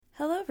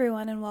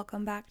everyone, and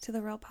welcome back to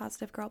the Real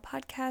Positive Girl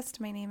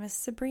podcast. My name is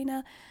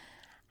Sabrina.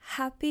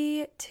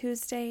 Happy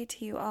Tuesday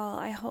to you all.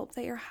 I hope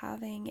that you're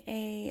having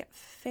a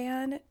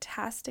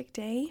fantastic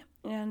day,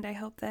 and I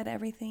hope that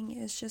everything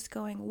is just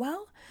going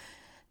well.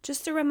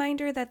 Just a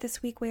reminder that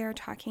this week we are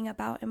talking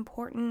about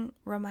important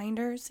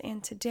reminders,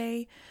 and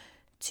today,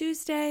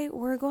 Tuesday,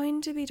 we're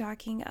going to be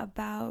talking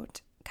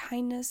about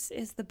kindness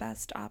is the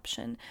best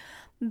option.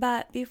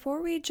 But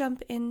before we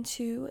jump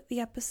into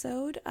the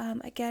episode,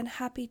 again,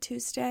 happy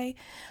Tuesday.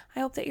 I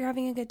hope that you're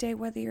having a good day,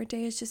 whether your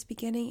day is just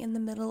beginning, in the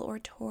middle, or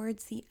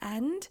towards the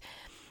end.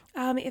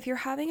 If you're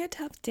having a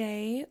tough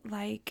day,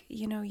 like,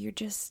 you're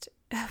just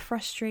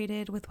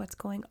frustrated with what's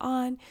going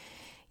on,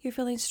 you're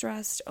feeling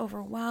stressed,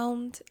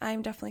 overwhelmed.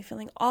 I'm definitely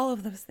feeling all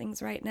of those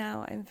things right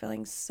now. I'm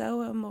feeling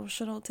so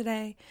emotional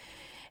today,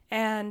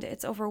 and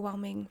it's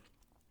overwhelming.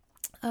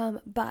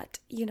 But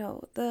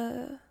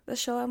the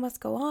show must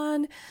go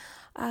on.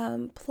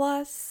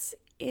 Plus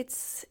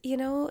it's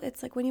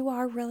like when you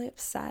are really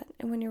upset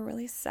and when you're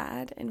really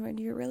sad and when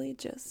you're really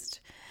just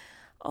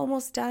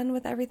almost done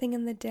with everything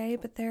in the day,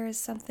 but there is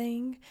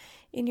something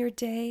in your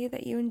day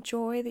that you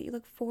enjoy, that you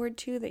look forward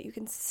to, that you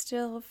can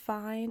still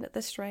find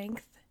the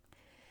strength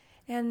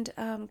and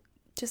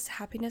just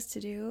happiness to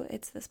do.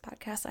 It's this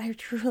podcast. I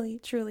truly,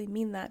 truly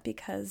mean that,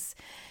 because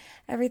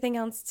everything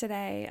else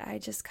today, I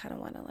just kind of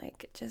want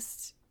to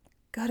just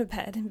go to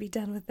bed and be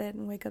done with it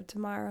and wake up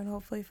tomorrow and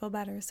hopefully feel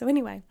better. So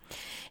anyway,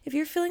 if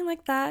you're feeling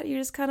like that, you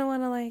just kind of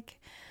want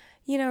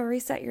to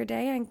reset your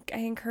day. I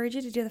encourage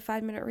you to do the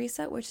 5-minute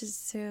reset, which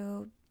is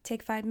to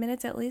take 5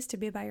 minutes at least to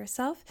be by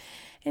yourself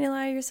and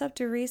allow yourself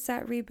to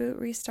reset, reboot,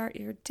 restart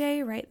your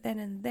day right then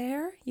and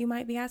there. You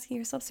might be asking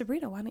yourself,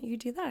 Sabrina, why don't you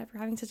do that if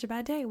you're having such a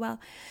bad day? Well,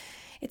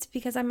 it's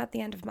because I'm at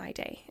the end of my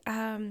day.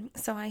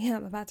 So I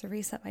am about to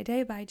reset my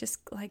day by just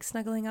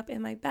snuggling up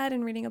in my bed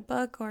and reading a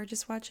book, or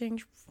just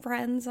watching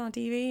Friends on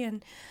TV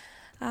and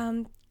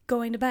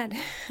going to bed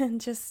and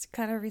just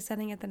kind of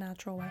resetting it the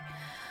natural way.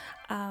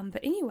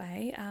 But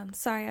anyway,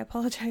 sorry, I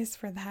apologize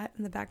for that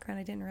in the background.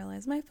 I didn't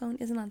realize my phone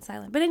isn't on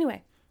silent. But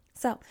anyway,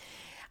 so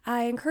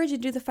I encourage you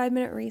to do the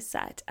 5-minute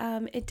reset.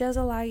 It does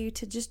allow you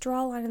to just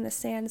draw a line in the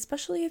sand,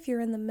 especially if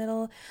you're in the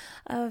middle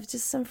of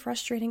just some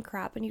frustrating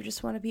crap and you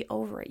just want to be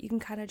over it. You can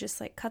kind of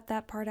just cut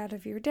that part out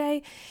of your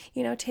day,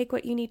 take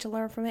what you need to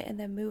learn from it and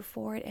then move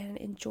forward and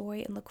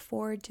enjoy and look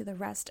forward to the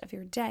rest of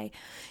your day.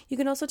 You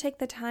can also take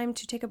the time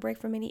to take a break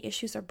from any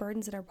issues or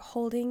burdens that are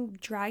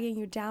dragging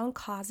you down,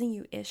 causing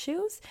you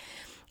issues.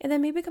 And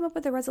then maybe come up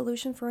with a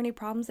resolution for any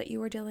problems that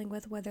you are dealing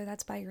with, whether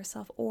that's by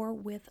yourself or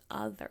with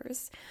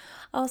others.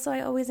 Also,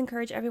 I always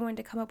encourage everyone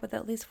to come up with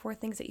at least 4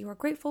 things that you are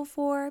grateful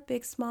for,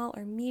 big, small,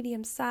 or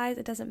medium size.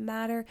 It doesn't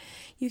matter.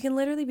 You can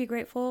literally be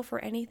grateful for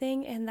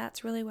anything, and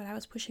that's really what I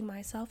was pushing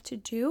myself to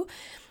do.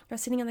 I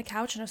was sitting on the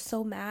couch and I was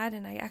so mad,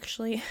 and I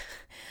actually,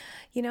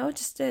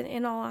 just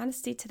in all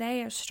honesty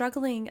today, I was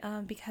struggling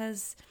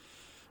because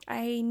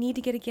I need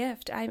to get a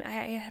gift.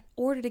 I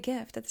ordered a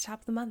gift at the top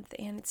of the month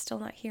and it's still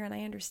not here. And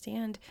I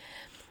understand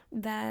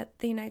that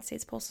the United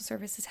States Postal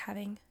Service is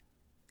having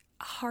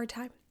a hard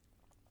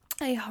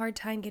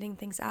time getting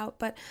things out.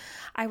 But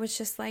I was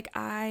just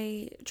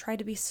I tried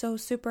to be so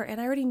super,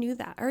 and I already knew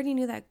that.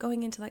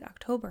 Going into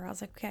October. I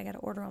was like, okay, I got to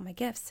order all my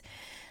gifts.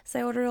 So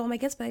I ordered all my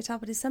gifts by the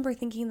top of December,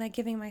 thinking that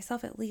giving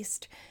myself at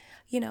least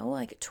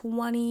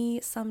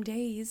 20 some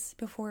days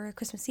before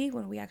Christmas Eve,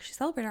 when we actually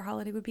celebrate our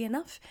holiday, would be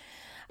enough.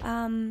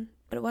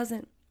 But it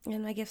wasn't,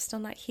 and my gift's still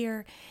not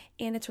here.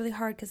 And it's really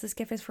hard because this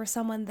gift is for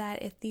someone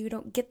that if you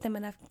don't get them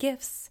enough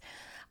gifts,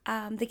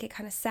 they get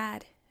kind of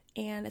sad.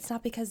 And it's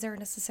not because they're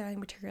necessarily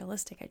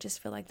materialistic. I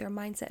just feel like their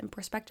mindset and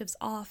perspective's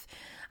off.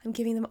 I'm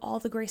giving them all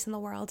the grace in the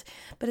world,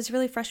 but it's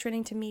really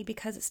frustrating to me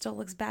because it still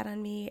looks bad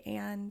on me,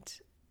 and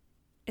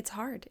it's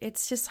hard.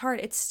 It's just hard.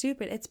 It's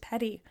stupid. It's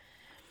petty.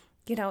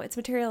 It's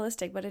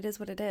materialistic, but it is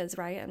what it is,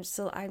 right?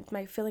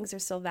 My feelings are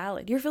still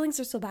valid. Your feelings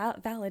are still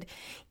valid,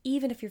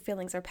 even if your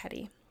feelings are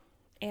petty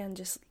and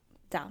just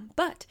dumb.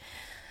 But,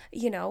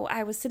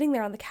 I was sitting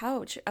there on the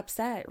couch,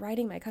 upset,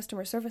 writing my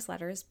customer service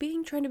letters,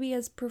 trying to be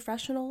as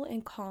professional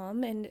and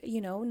calm and,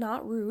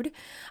 not rude,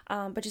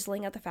 but just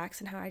laying out the facts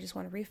and how I just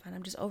want a refund.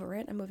 I'm just over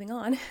it. I'm moving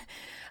on.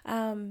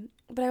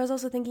 But I was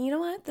also thinking, you know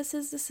what? This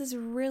is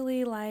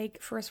really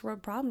first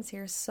world problems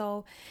here.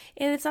 So,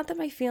 and it's not that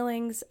my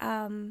feelings,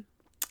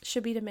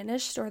 should be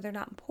diminished or they're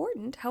not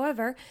important.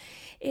 However,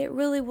 it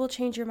really will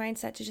change your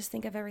mindset to just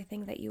think of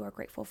everything that you are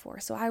grateful for.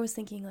 So I was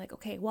thinking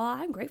okay, well,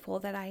 I'm grateful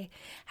that I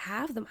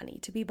have the money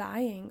to be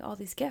buying all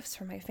these gifts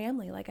for my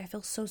family. I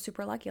feel so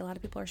super lucky. A lot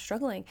of people are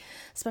struggling,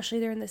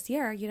 especially during this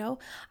year.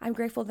 I'm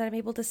grateful that I'm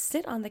able to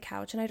sit on the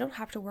couch and I don't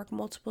have to work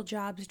multiple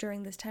jobs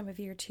during this time of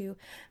year to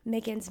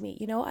make ends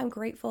meet. I'm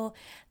grateful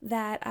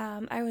that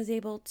I was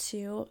able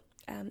to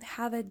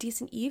have a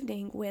decent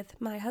evening with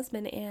my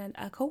husband and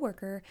a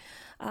coworker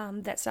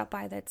that stopped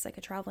by, that's a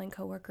traveling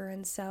coworker,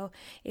 and so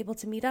able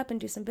to meet up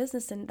and do some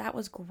business, and that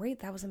was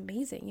great. That was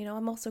amazing.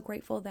 I'm also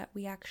grateful that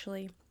we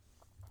actually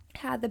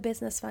had the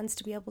business funds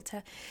to be able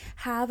to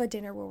have a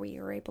dinner where we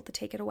were able to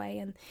take it away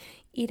and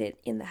eat it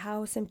in the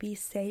house and be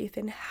safe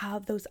and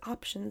have those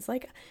options.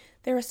 Like,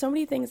 there are so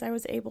many things I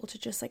was able to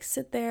just like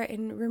sit there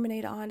and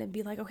ruminate on and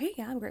be like, okay,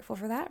 yeah, I'm grateful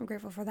for that. I'm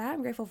grateful for that.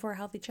 I'm grateful for a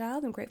healthy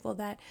child. I'm grateful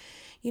that,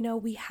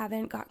 we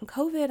haven't gotten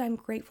COVID. I'm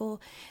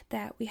grateful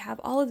that we have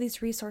all of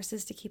these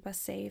resources to keep us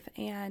safe,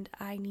 and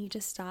I need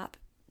to stop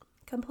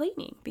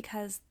complaining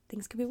because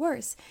things could be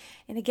worse.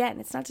 And again,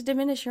 it's not to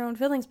diminish your own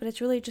feelings, but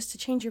it's really just to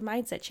change your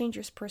mindset, change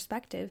your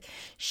perspective,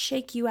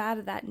 shake you out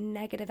of that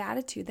negative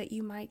attitude that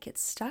you might get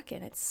stuck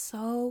in. It's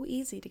so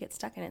easy to get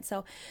stuck in it.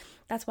 So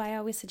that's why I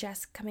always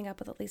suggest coming up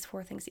with at least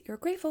 4 things that you're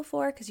grateful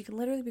for, because you can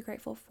literally be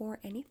grateful for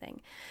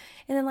anything.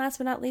 And then last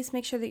but not least,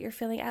 make sure that you're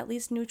feeling at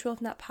least neutral,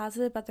 if not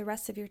positive, about the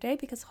rest of your day,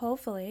 because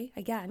hopefully,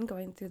 again,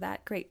 going through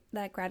that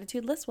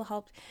gratitude list will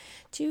help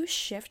to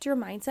shift your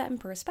mindset and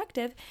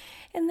perspective.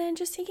 And then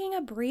just taking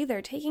a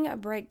breather, taking a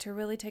break to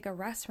really take a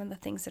rest from the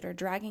things that are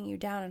dragging you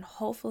down, and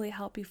hopefully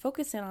help you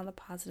focus in on the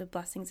positive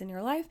blessings in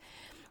your life,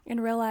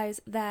 and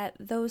realize that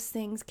those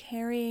things,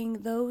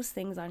 carrying those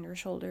things on your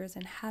shoulders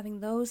and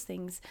having those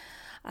things,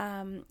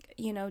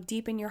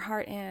 deep in your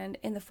heart and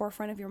in the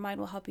forefront of your mind,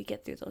 will help you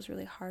get through those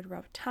really hard,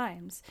 rough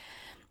times,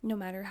 no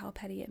matter how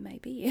petty it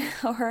might be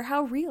or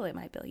how real it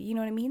might be. You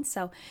know what I mean?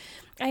 So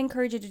I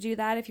encourage you to do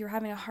that if you're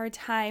having a hard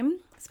time,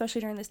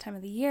 especially during this time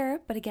of the year.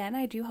 But again,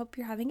 I do hope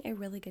you're having a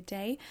really good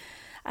day.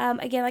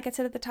 Again, like I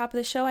said at the top of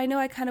the show, I know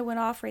I kind of went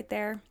off right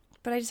there,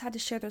 but I just had to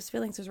share those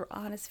feelings. Those were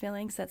honest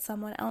feelings that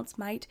someone else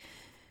might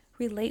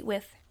relate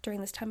with during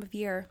this time of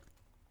year.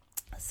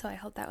 So I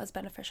hope that was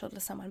beneficial to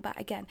someone. But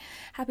again,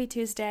 happy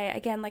Tuesday.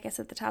 Again, like I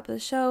said at the top of the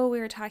show, we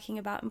were talking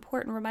about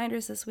important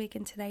reminders this week.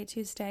 And today,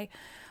 Tuesday,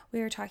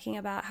 we were talking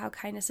about how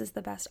kindness is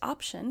the best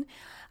option.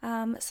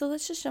 So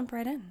let's just jump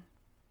right in.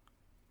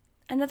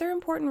 Another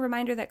important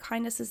reminder that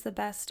kindness is the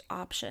best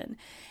option.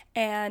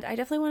 And I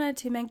definitely wanted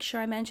to make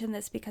sure I mention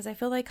this because I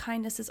feel like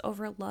kindness is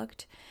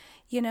overlooked.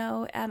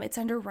 It's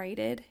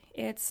underrated.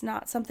 It's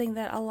not something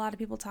that a lot of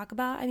people talk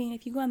about. I mean,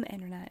 if you go on the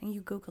internet and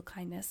you Google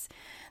kindness,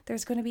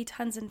 there's going to be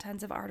tons and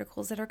tons of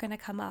articles that are going to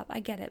come up. I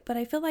get it. But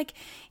I feel like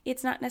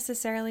it's not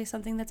necessarily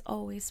something that's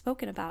always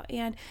spoken about.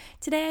 And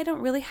today I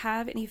don't really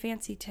have any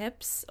fancy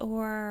tips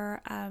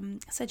or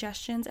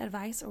suggestions,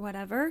 advice, or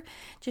whatever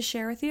to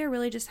share with you. I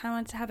really just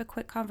wanted to have a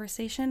quick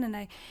conversation and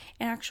an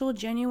actual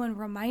genuine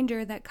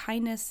reminder that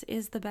kindness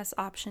is the best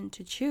option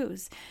to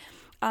choose.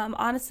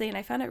 Honestly, and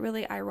I found it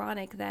really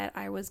ironic that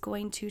I was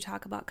going to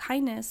talk about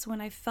kindness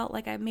when I felt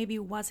like I maybe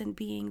wasn't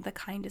being the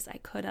kindest I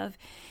could have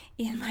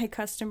in my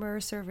customer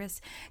service,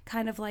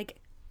 kind of like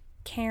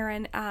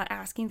Karen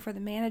asking for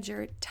the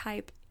manager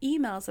type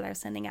emails that I was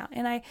sending out.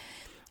 And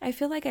I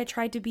feel like I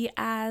tried to be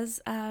as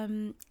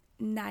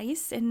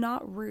nice and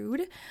not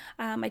rude.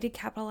 I did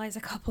capitalize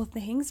a couple of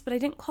things, but I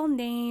didn't call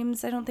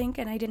names, I don't think,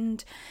 and I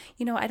didn't,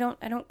 I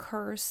don't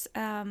curse.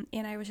 And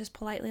I was just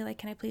politely like,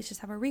 can I please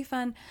just have a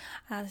refund?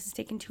 This is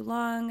taking too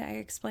long. I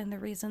explained the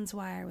reasons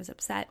why I was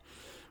upset.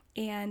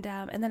 And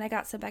then I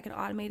got sent back an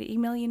automated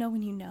email,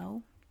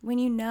 when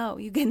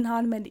you get an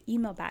automated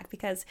email back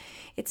because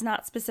it's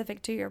not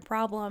specific to your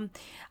problem,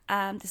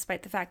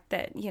 despite the fact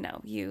that,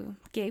 you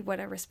gave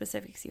whatever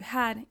specifics you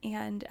had.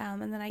 And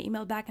then I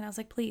emailed back and I was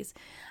like, please,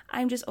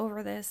 I'm just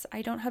over this.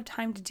 I don't have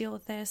time to deal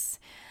with this.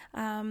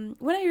 When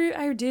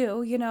I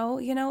do,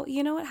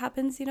 what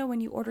happens,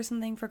 when you order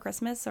something for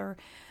Christmas or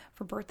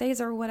for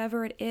birthdays or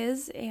whatever it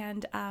is,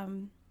 and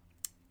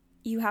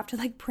you have to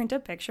print a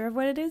picture of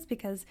what it is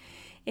because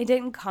it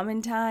didn't come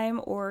in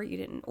time, or you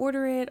didn't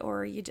order it,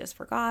 or you just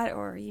forgot,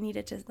 or you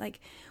needed to,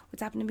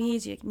 what's happened to me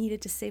is you needed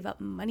to save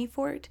up money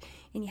for it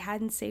and you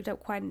hadn't saved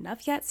up quite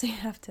enough yet. So you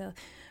have to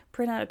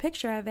print out a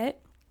picture of it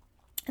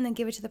and then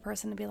give it to the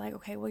person to be like,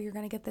 okay, well, you're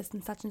going to get this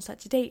in such and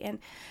such a date. And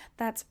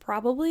that's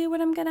probably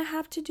what I'm going to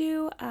have to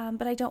do.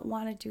 But I don't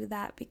want to do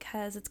that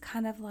because it's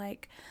kind of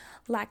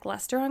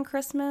lackluster on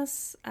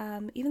Christmas.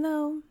 Even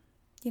though,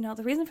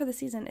 the reason for the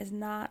season is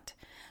not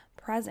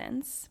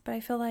presents, but I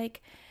feel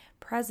like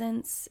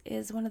presence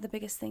is one of the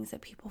biggest things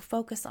that people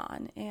focus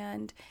on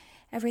and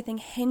everything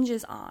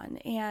hinges on,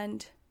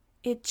 and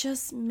it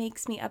just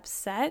makes me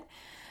upset.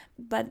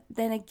 But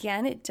then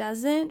again, it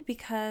doesn't,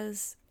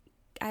 because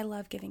I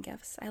love giving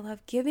gifts. I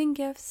love giving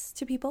gifts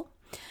to people.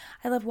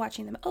 I love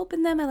watching them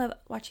open them. I love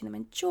watching them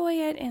enjoy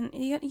it. And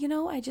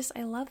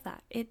I love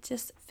that. It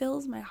just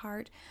fills my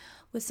heart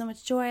with so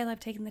much joy. I love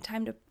taking the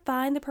time to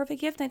find the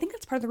perfect gift. And I think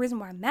that's part of the reason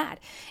why I'm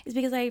mad, is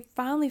because I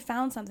finally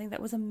found something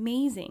that was an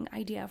amazing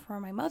idea for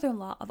my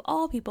mother-in-law, of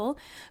all people,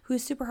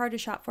 who's super hard to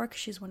shop for because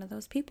she's one of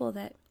those people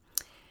that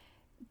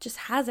just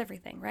has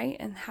everything, right?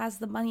 And has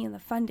the money and the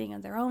funding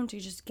on their own to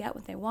just get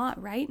what they want,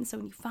 right? And so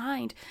when you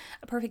find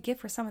a perfect gift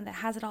for someone that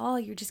has it all,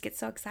 you just get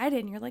so excited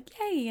and you're like,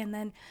 yay. And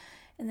then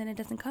it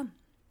doesn't come.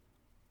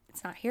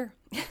 It's not here.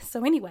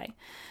 So anyway,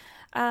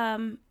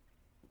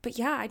 But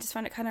yeah, I just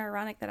found it kind of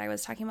ironic that I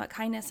was talking about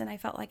kindness, and I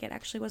felt like it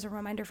actually was a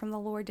reminder from the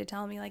Lord to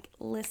tell me, like,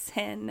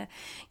 listen,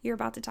 you're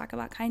about to talk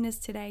about kindness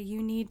today.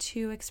 You need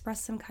to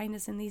express some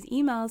kindness in these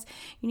emails.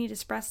 You need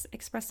to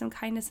express some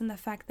kindness in the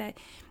fact that,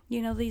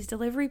 these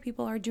delivery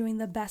people are doing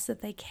the best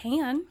that they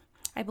can.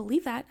 I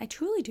believe that. I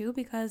truly do,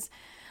 because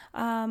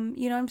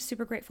I'm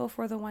super grateful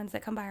for the ones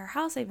that come by our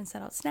house. I even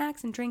set out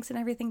snacks and drinks and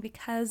everything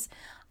because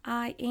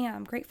I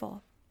am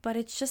grateful. But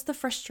it's just the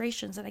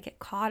frustrations that I get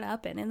caught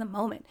up in the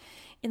moment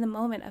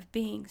of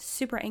being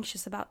super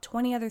anxious about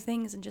 20 other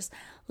things and just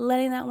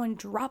letting that one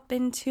drop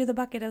into the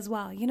bucket as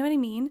well. You know what I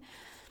mean?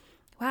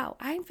 Wow,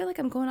 I feel like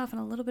I'm going off on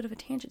a little bit of a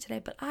tangent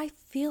today, but I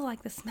feel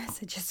like this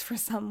message is for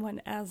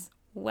someone as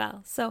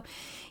well. So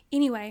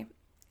anyway,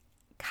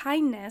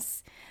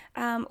 kindness,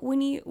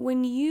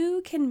 when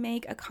you can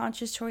make a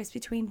conscious choice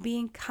between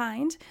being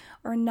kind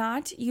or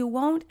not, you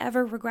won't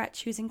ever regret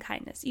choosing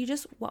kindness. You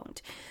just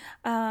won't.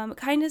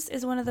 Kindness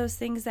is one of those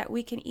things that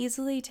we can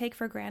easily take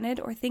for granted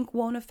or think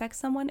won't affect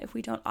someone if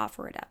we don't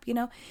offer it up,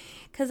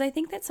 because I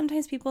think that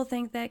sometimes people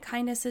think that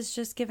kindness is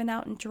just given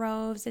out in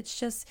droves. It's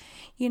just,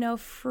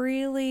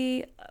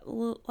 freely,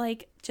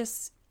 like,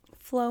 just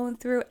flown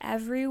through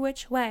every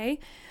which way,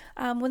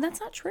 when that's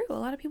not true. A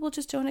lot of people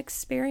just don't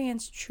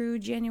experience true,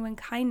 genuine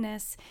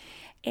kindness.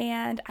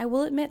 And I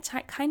will admit,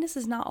 kindness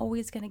is not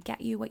always going to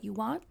get you what you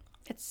want.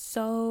 It's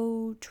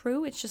so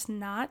true. It's just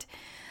not.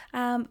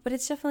 But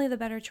it's definitely the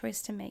better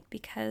choice to make,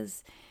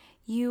 because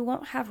you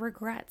won't have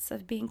regrets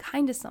of being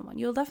kind to someone.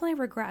 You'll definitely have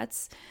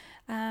regrets,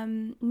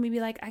 maybe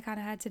like I kind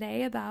of had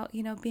today about,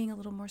 being a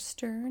little more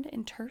stern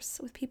and terse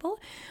with people,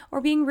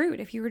 or being rude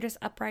if you were just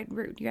upright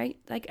rude, right?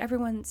 Like,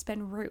 everyone's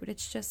been rude.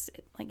 It's just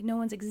like no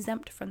one's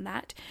exempt from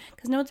that,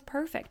 because no one's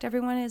perfect.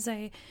 Everyone is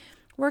a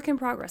work in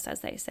progress, as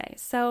they say.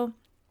 So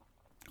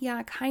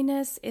yeah,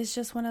 kindness is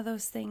just one of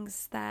those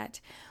things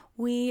that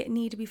we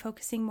need to be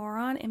focusing more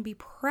on and be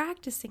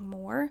practicing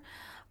more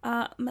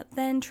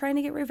than trying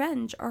to get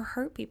revenge or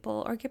hurt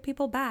people or get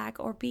people back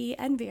or be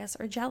envious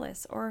or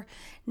jealous or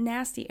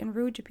nasty and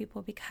rude to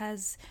people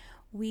because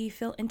we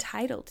feel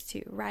entitled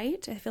to,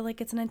 right? I feel like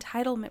it's an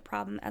entitlement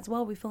problem as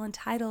well. We feel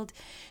entitled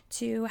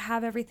to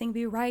have everything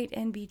be right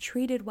and be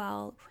treated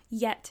well,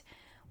 yet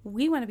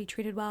we want to be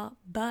treated well,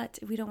 but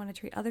we don't want to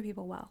treat other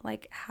people well.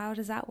 Like, how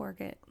does that work?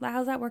 How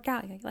does that work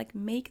out? Like,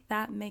 make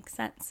that make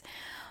sense,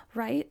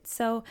 right?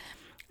 So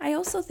I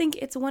also think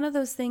it's one of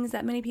those things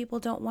that many people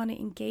don't want to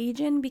engage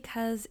in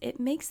because it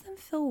makes them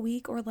feel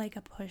weak or like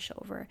a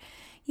pushover.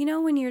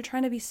 When you're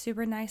trying to be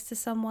super nice to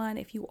someone,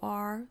 if you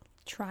are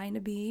trying to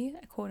be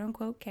a quote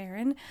unquote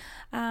Karen,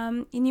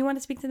 and you want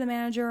to speak to the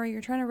manager, or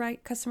you're trying to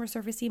write customer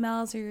service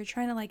emails, or you're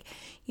trying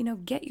to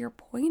get your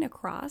point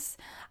across,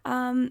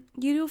 you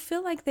do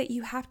feel like that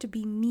you have to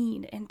be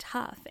mean and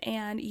tough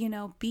and,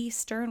 be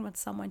stern with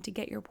someone to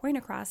get your point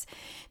across,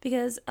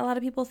 because a lot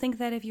of people think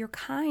that if you're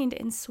kind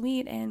and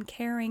sweet and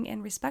caring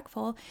and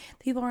respectful,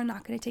 people are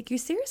not going to take you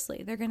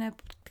seriously. They're going to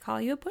call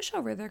you a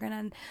pushover. They're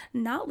going to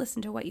not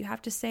listen to what you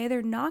have to say.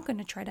 They're not going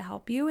to try to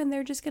help you, and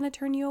they're just going to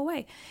turn you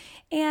away.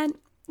 And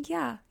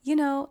yeah,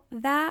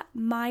 that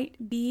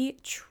might be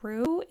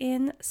true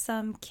in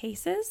some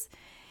cases.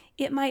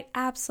 It might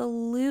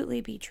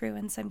absolutely be true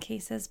in some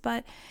cases,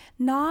 but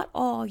not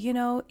all.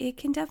 It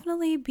can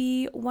definitely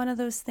be one of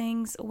those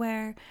things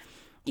where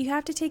you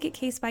have to take it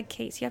case by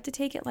case. You have to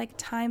take it like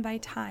time by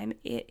time.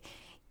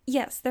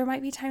 Yes, there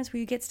might be times where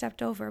you get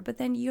stepped over, but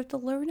then you have to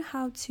learn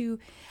how to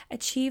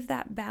achieve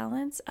that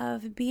balance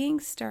of being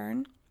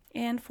stern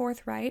and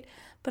forthright,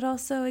 but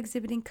also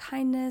exhibiting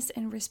kindness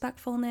and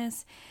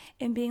respectfulness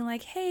and being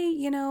like, hey,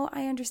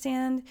 I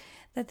understand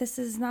that this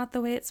is not the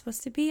way it's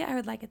supposed to be. I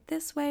would like it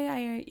this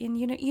way.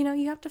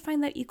 You have to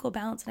find that equal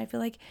balance. And I feel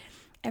like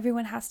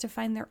everyone has to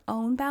find their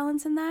own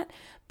balance in that,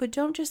 but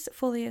don't just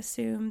fully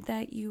assume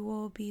that you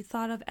will be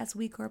thought of as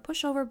weak or a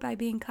pushover by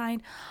being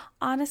kind.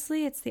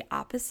 Honestly, it's the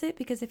opposite,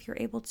 because if you're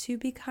able to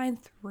be kind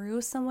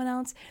through someone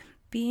else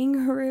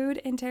being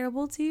rude and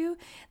terrible to you,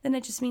 then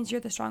it just means you're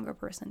the stronger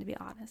person, to be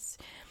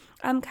honest.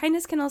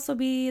 Kindness can also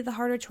be the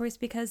harder choice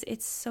because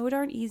it's so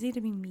darn easy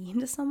to be mean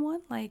to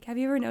someone. Like, have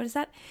you ever noticed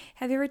that?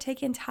 Have you ever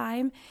taken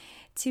time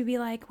to be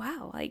like,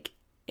 wow, like,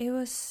 it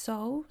was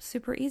so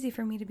super easy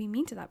for me to be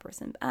mean to that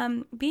person.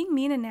 Being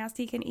mean and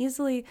nasty can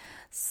easily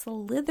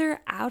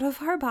slither out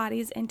of our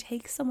bodies and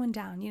take someone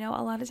down.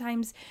 A lot of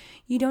times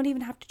you don't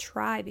even have to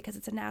try because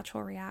it's a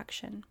natural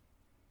reaction.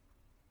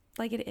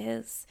 Like, it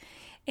is.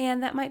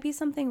 And that might be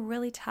something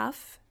really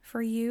tough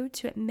for you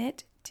to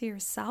admit to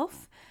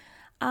yourself.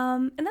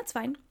 And that's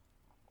fine.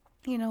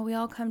 We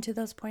all come to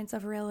those points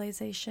of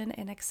realization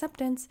and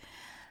acceptance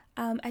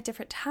at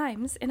different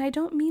times. And I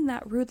don't mean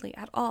that rudely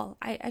at all.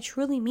 I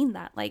truly mean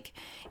that. Like,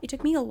 it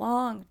took me a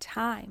long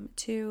time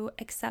to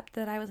accept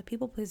that I was a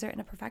people pleaser and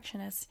a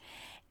perfectionist.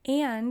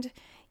 And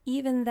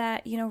even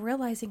that,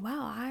 realizing,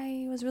 wow,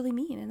 I was really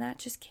mean, and that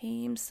just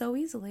came so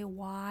easily.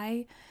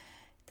 Why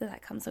did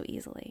that come so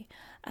easily?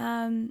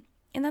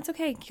 And that's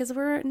okay, because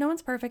no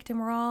one's perfect, and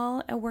we're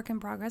all a work in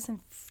progress and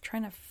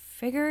trying to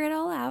figure it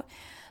all out.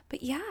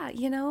 But yeah,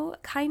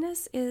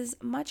 kindness is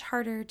much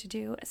harder to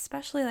do,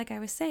 especially like I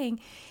was saying,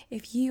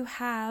 if you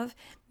have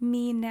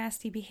mean,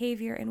 nasty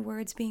behavior and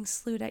words being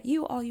slewed at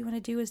you, all you want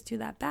to do is do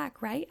that back,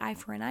 right? Eye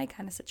for an eye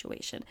kind of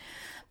situation.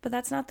 But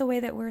that's not the way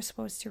that we're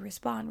supposed to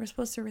respond. We're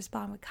supposed to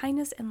respond with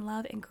kindness and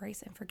love and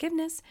grace and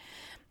forgiveness.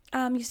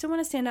 You still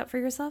want to stand up for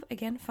yourself,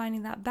 again,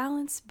 finding that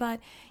balance. But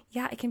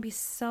yeah, it can be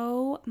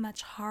so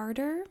much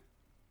harder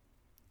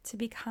to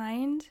be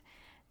kind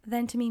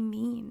than to be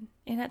mean.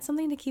 And that's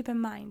something to keep in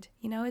mind.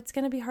 It's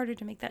going to be harder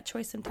to make that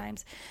choice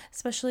sometimes,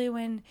 especially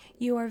when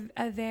you are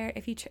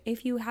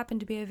if you happen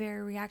to be a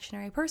very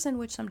reactionary person,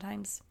 which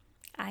sometimes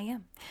I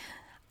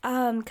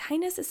am.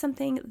 Kindness is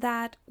something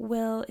that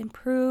will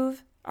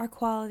improve our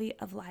quality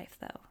of life,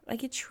 though.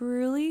 Like, it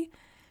truly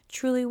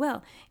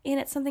will. And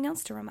it's something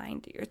else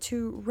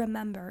to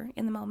remember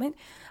in the moment,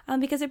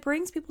 because it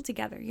brings people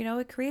together.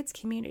 It creates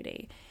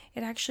community.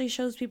 It actually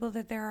shows people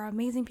that there are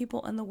amazing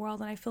people in the world.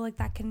 And I feel like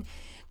that can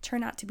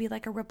turn out to be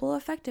like a ripple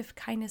effect if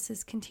kindness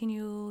is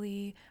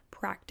continually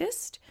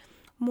practiced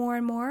more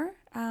and more,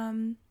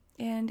 and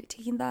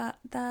taking the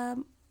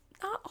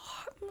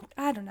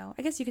I don't know,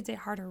 I guess you could say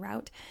harder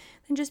route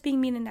than just being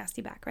mean and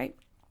nasty back, right?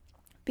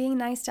 Being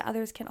nice to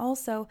others can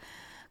also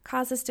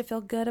cause us to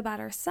feel good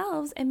about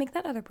ourselves and make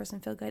that other person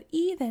feel good,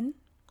 even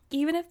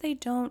if they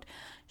don't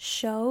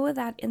show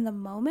that in the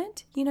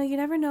moment. You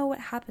never know what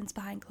happens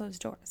behind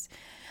closed doors.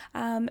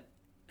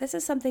 This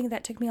is something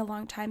that took me a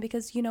long time,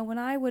 because when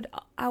I would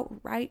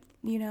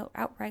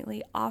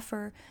outrightly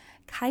offer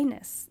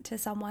kindness to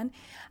someone,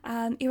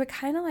 it would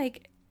kind of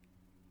like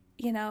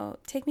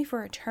take me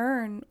for a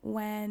turn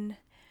when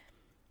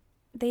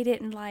they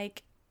didn't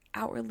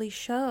outwardly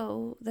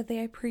show that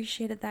they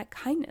appreciated that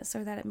kindness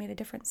or that it made a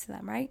difference to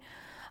them, right?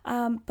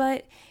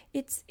 But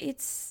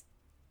it's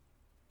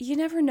you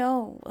never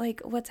know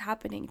what's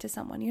happening to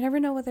someone. You never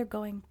know what they're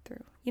going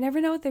through. You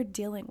never know what they're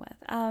dealing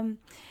with.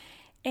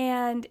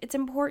 And it's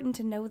important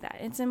to know that.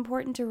 It's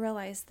important to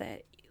realize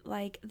that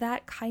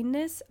that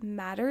kindness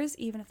matters,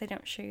 even if they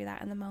don't show you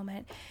that in the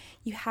moment.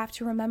 You have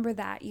to remember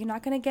that you're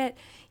not going to get,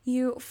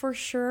 for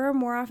sure,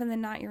 more often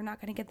than not, you're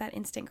not going to get that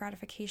instant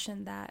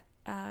gratification that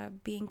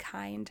being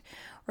kind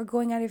or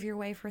going out of your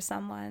way for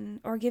someone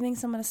or giving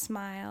someone a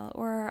smile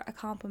or a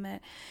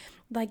compliment.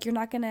 You're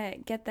not going to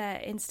get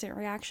that instant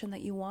reaction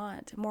that you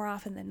want more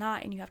often than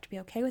not, and you have to be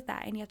okay with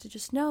that. And you have to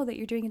just know that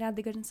you're doing it out of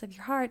the goodness of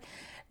your heart,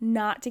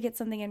 not to get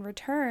something in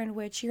return,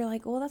 which you're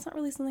like, well, that's not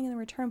really something in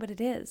return, but it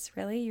is,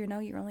 really. You're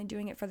only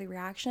doing it for the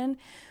reaction,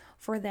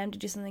 for them to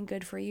do something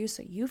good for you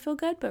so you feel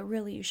good, but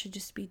really you should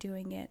just be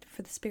doing it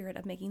for the spirit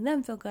of making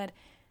them feel good.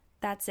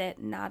 That's it,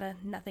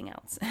 nothing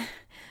else.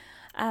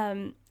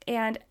 And,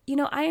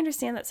 I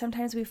understand that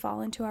sometimes we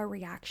fall into our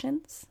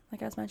reactions,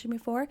 like I was mentioning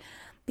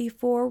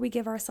before we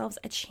give ourselves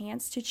a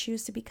chance to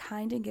choose to be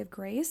kind and give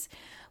grace,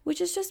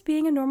 which is just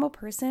being a normal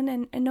person.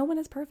 And no one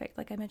is perfect.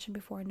 Like I mentioned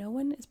before, no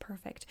one is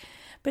perfect.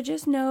 But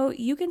just know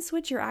you can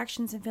switch your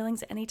actions and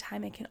feelings at any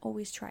time and can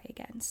always try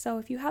again. So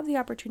if you have the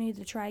opportunity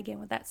to try again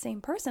with that same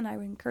person, I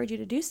would encourage you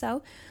to do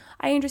so.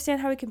 I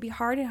understand how it can be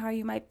hard and how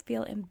you might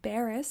feel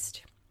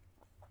embarrassed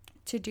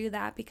to do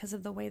that because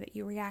of the way that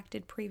you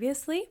reacted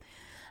previously.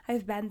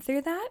 I've been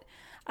through that,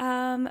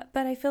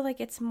 but I feel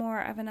like it's more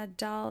of an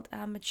adult,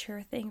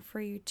 mature thing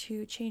for you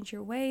to change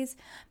your ways,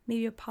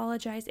 maybe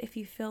apologize if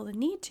you feel the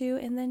need to,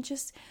 and then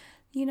just,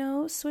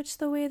 switch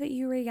the way that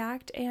you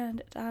react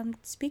and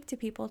speak to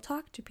people,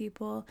 talk to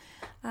people,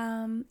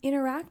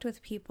 interact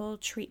with people,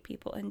 treat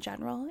people in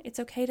general.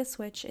 It's okay to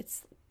switch.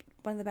 It's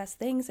one of the best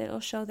things. It'll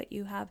show that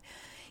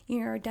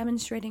you're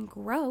demonstrating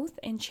growth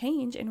and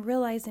change and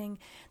realizing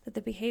that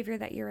the behavior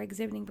that you're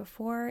exhibiting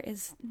before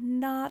is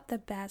not the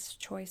best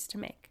choice to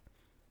make.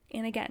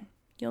 And again,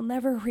 you'll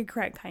never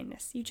regret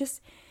kindness. You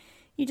just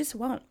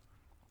won't.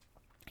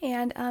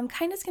 And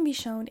kindness can be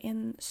shown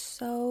in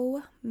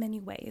so many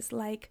ways,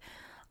 like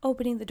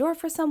opening the door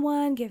for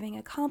someone, giving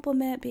a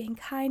compliment, being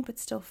kind but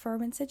still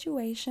firm in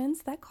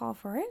situations that call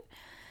for it.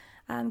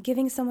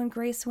 Giving someone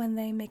grace when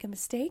they make a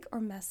mistake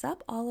or mess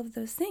up, all of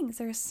those things.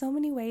 There are so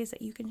many ways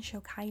that you can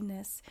show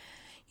kindness.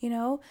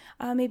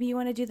 Maybe you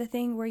want to do the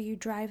thing where you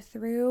drive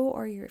through,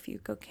 or if you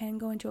can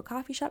go into a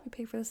coffee shop, you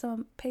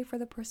pay for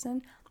the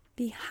person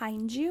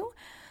behind you.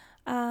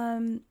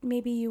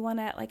 Maybe you want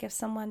to, if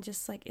someone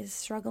just is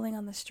struggling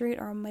on the street,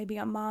 or maybe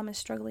a mom is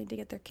struggling to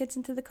get their kids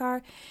into the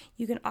car,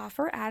 you can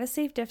offer at a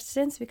safe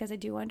distance, because I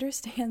do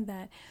understand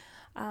that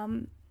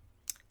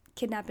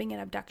kidnapping and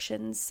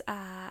abductions,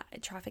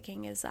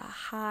 trafficking is a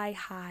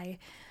high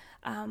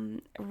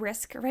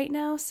risk right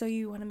now. So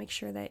you want to make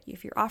sure that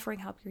if you're offering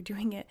help, you're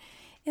doing it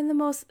in the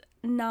most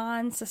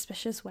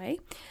non-suspicious way.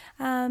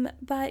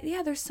 But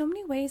yeah, there's so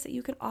many ways that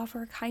you can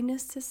offer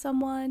kindness to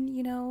someone,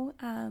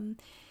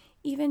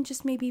 even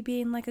just maybe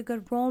being a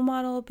good role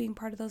model, being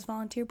part of those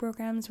volunteer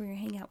programs where you're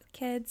hanging out with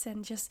kids,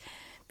 and just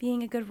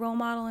being a good role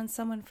model and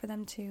someone for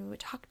them to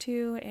talk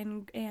to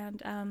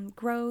and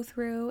grow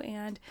through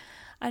and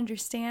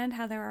understand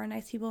how there are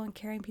nice people and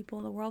caring people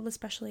in the world,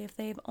 especially if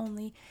they've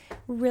only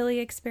really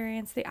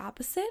experienced the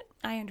opposite.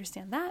 I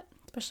understand that,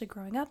 especially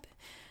growing up.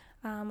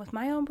 with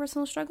my own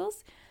personal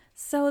struggles.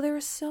 So there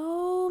are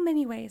so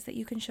many ways that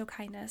you can show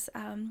kindness.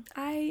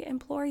 I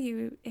implore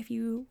you, if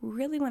you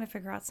really want to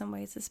figure out some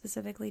ways to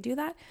specifically do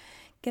that,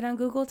 get on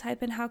Google,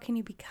 type in how can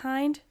you be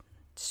kind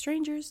to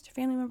strangers, to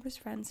family members,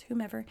 friends,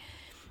 whomever,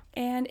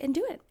 and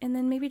do it. And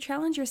then maybe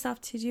challenge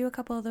yourself to do a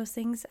couple of those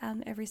things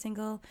every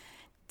single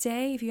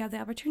day if you have the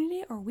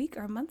opportunity, or week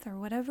or month or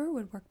whatever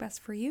would work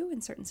best for you in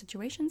certain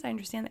situations. I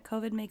understand that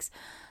COVID makes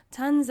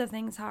tons of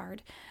things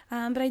hard,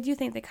 but I do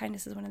think that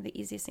kindness is one of the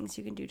easiest things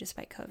you can do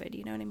despite COVID,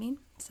 you know what I mean?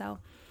 So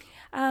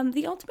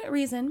the ultimate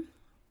reason,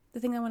 the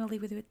thing I want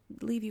to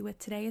leave you with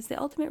today is the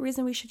ultimate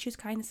reason we should choose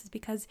kindness is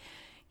because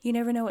you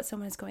never know what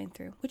someone is going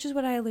through, which is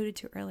what I alluded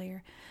to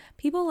earlier.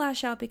 People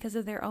lash out because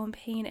of their own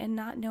pain and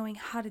not knowing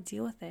how to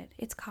deal with it.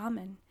 It's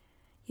common.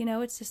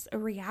 It's just a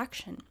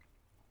reaction.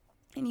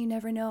 And you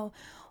never know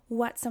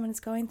what someone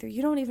is going through.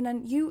 You don't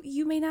even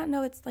you may not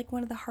know it's like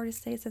one of the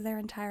hardest days of their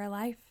entire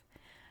life,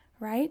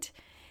 right?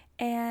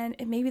 And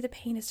maybe the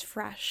pain is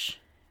fresh,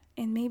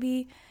 and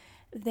maybe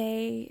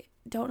they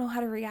don't know how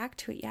to react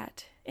to it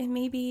yet, and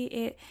maybe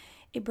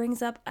it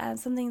brings up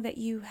something that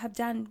you have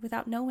done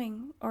without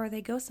knowing, or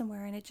they go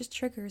somewhere and it just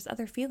triggers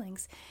other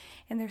feelings.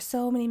 And there's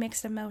so many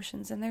mixed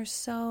emotions, and there's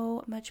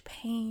so much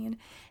pain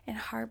and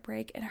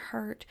heartbreak and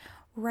hurt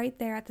right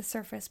there at the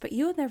surface, but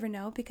you'll never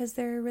know because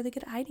they're really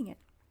good at hiding it.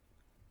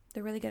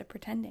 They're really good at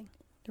pretending.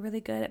 They're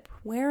really good at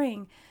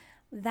wearing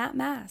that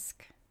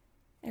mask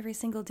every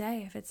single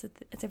day if it's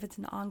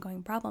an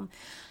ongoing problem.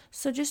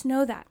 So just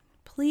know that.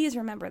 Please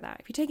remember that.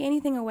 If you take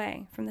anything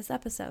away from this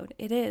episode,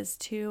 it is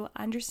to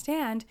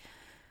understand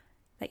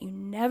that you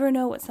never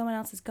know what someone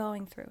else is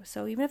going through.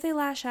 So even if they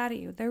lash out at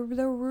you, they're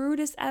the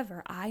rudest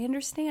ever, I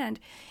understand.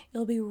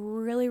 It'll be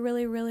really,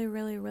 really, really,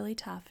 really, really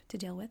tough to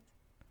deal with.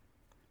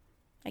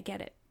 I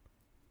get it.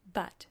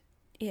 But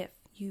if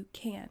you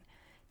can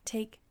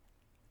take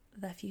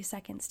the few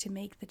seconds to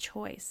make the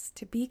choice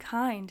to be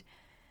kind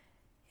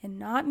and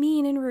not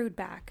mean and rude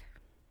back,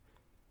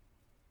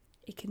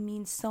 it can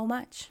mean so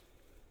much.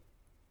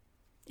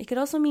 It could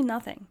also mean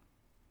nothing.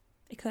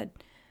 It could.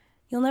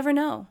 You'll never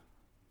know.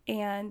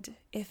 And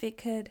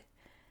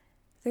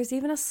there's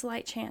even a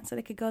slight chance that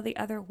it could go the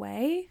other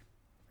way,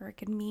 or it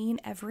could mean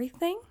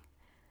everything.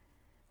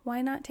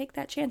 Why not take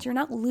that chance? You're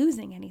not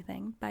losing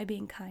anything by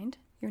being kind.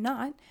 You're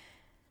not.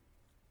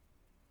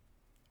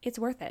 It's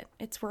worth it.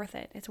 It's worth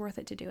it. It's worth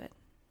it to do it.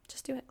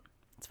 Just do it.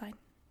 It's fine.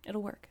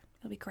 It'll work.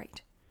 It'll be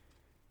great.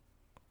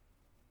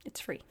 It's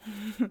free.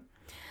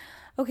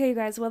 Okay, you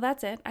guys. Well,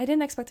 that's it. I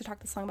didn't expect to talk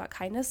this long about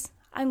kindness.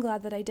 I'm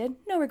glad that I did.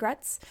 No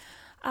regrets.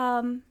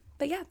 But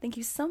yeah, thank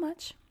you so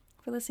much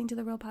for listening to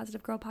the Real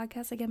Positive Girl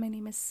podcast. Again, my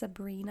name is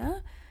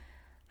Sabrina.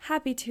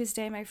 Happy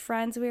Tuesday, my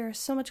friends. We are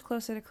so much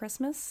closer to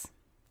Christmas.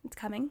 It's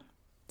coming.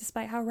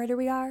 Despite how ready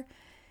we are,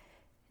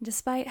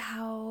 despite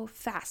how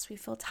fast we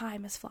feel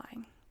time is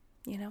flying,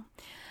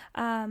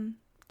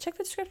 Check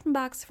the description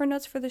box for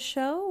notes for the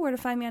show, where to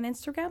find me on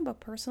Instagram, both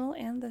personal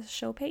and the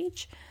show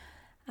page.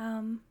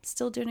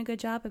 Still doing a good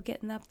job of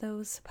getting up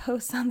those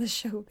posts on the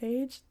show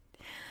page.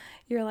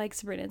 You're like,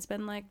 Sabrina, it's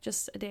been like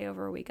just a day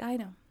over a week. I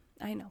know,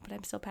 but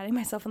I'm still patting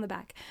myself on the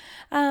back.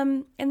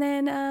 And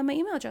then my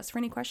email address for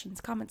any questions,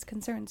 comments,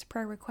 concerns,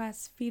 prayer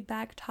requests,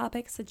 feedback,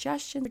 topics,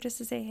 suggestions, or just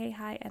to say hey,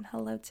 hi, and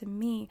hello to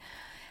me.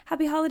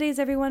 Happy holidays,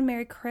 everyone.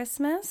 Merry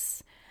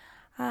Christmas.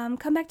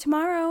 Come back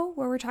tomorrow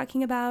where we're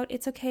talking about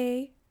it's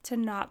okay to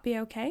not be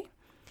okay.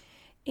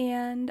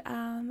 And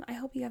I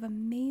hope you have an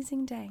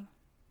amazing day.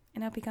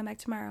 And I hope you come back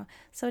tomorrow.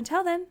 So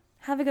until then,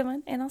 have a good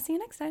one, and I'll see you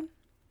next time.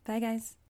 Bye, guys.